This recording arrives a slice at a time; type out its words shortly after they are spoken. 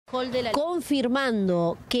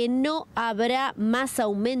confirmando que no habrá más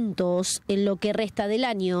aumentos en lo que resta del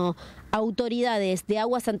año. Autoridades de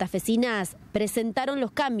Aguas Santafesinas presentaron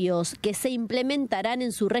los cambios que se implementarán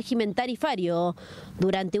en su régimen tarifario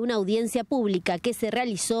durante una audiencia pública que se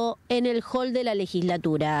realizó en el hall de la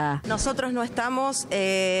legislatura. Nosotros no estamos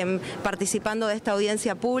participando de esta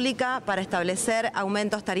audiencia pública para establecer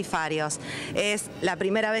aumentos tarifarios. Es la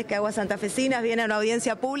primera vez que Aguas Santafesinas viene a una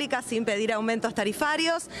audiencia pública sin pedir aumentos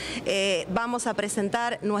tarifarios. Vamos a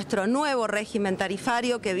presentar nuestro nuevo régimen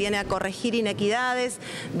tarifario que viene a corregir inequidades,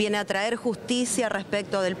 viene a traer justicia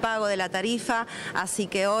respecto del pago de la tarifa, así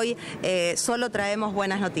que hoy solo traemos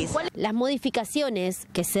buenas noticias. Las modificaciones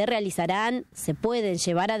que se realizarán se pueden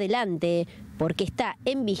llevar adelante porque está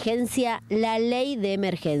en vigencia la ley de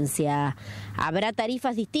emergencia. Habrá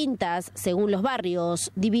tarifas distintas según los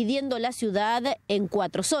barrios, dividiendo la ciudad en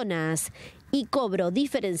 4 zonas y cobro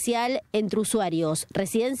diferencial entre usuarios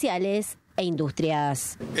residenciales e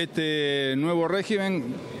industrias. Este nuevo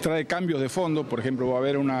régimen trae cambios de fondo. Por ejemplo, va a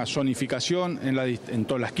haber una zonificación en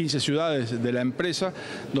todas las 15 ciudades de la empresa,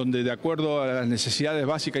 donde de acuerdo a las necesidades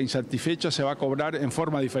básicas insatisfechas se va a cobrar en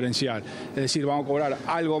forma diferencial. Es decir, vamos a cobrar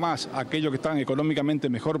algo más a aquellos que están económicamente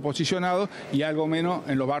mejor posicionados y algo menos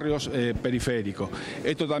en los barrios periféricos.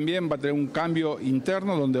 Esto también va a tener un cambio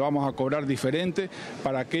interno donde vamos a cobrar diferente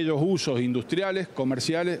para aquellos usos industriales,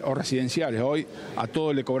 comerciales o residenciales. Hoy a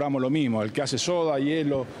todos le cobramos lo mismo. El que hace soda,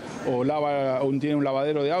 hielo o tiene un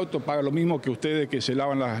lavadero de auto paga lo mismo que ustedes que se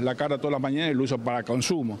lavan la cara todas las mañanas y lo usan para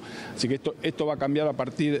consumo. Así que esto va a cambiar a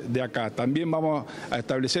partir de acá. También vamos a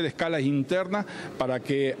establecer escalas internas para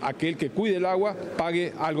que aquel que cuide el agua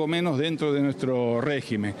pague algo menos dentro de nuestro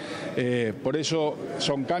régimen. Por eso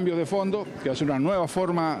son cambios de fondo, que va a ser una nueva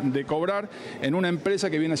forma de cobrar en una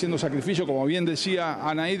empresa que viene haciendo sacrificio, como bien decía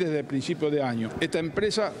Anaí, desde el principio de año. Esta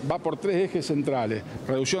empresa va por 3 ejes centrales: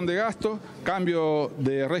 reducción de gastos, cambio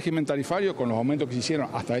de régimen tarifario con los aumentos que se hicieron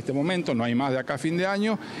hasta este momento, no hay más de acá a fin de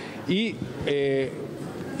año, y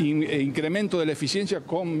incremento de la eficiencia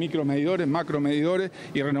con micromedidores, macromedidores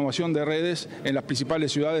y renovación de redes en las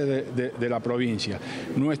principales ciudades de la provincia.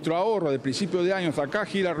 Nuestro ahorro de principio de año hasta acá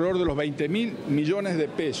gira alrededor de los 20.000 millones de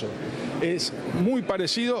pesos. Es muy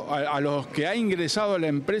parecido a los que ha ingresado a la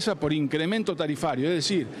empresa por incremento tarifario, es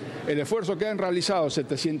decir, el esfuerzo que han realizado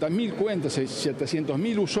 700.000 cuentas,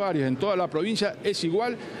 700.000 usuarios en toda la provincia es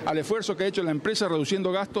igual al esfuerzo que ha hecho la empresa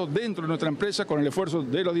reduciendo gastos dentro de nuestra empresa con el esfuerzo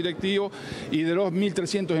de los directivos y de los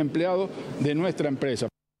 1.300 empleados de nuestra empresa.